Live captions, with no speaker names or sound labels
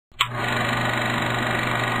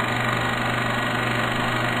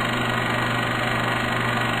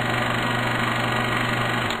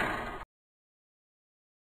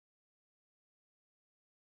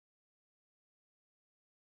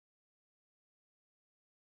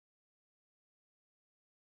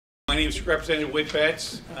name is Representative Whit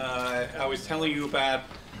Betts. I was telling you about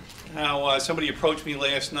how somebody approached me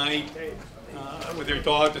last night with their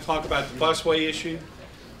dog to talk about the busway issue.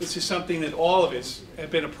 This is something that all of us have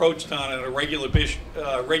been approached on a regular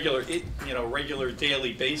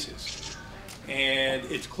daily basis, and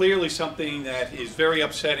it's clearly something that is very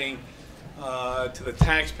upsetting to the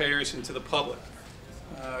taxpayers and to the public.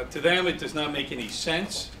 To them, it does not make any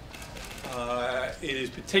sense. It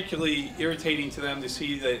is particularly irritating to them to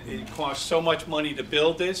see that it costs so much money to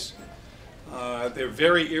build this. They're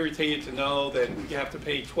very irritated to know that we have to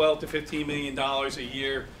pay $12 to $15 million a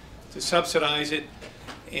year to subsidize it,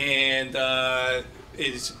 and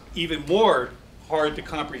it's even more hard to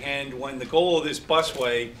comprehend when the goal of this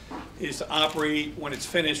busway is to operate when it's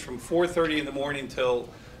finished from 4:30 in the morning till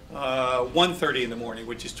 1:30 in the morning,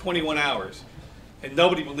 which is 21 hours. And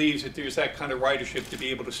nobody believes that there's that kind of ridership to be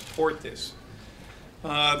able to support this.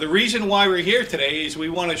 The reason why we're here today is we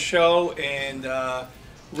want to show and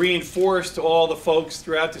reinforce to all the folks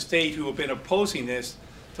throughout the state who have been opposing this,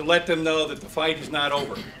 to let them know that the fight is not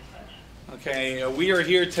over. Okay, we are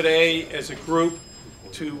here today as a group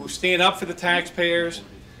to stand up for the taxpayers,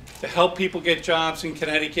 to help people get jobs in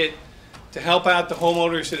Connecticut, to help out the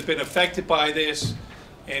homeowners that have been affected by this,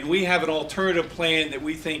 and we have an alternative plan that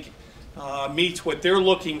we think meets what they're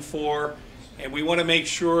looking for, and we want to make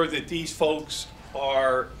sure that these folks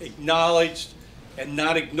are acknowledged and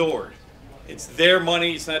not ignored. It's their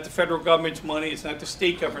money, it's not the federal government's money, it's not the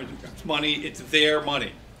state government's money, it's their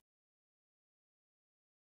money.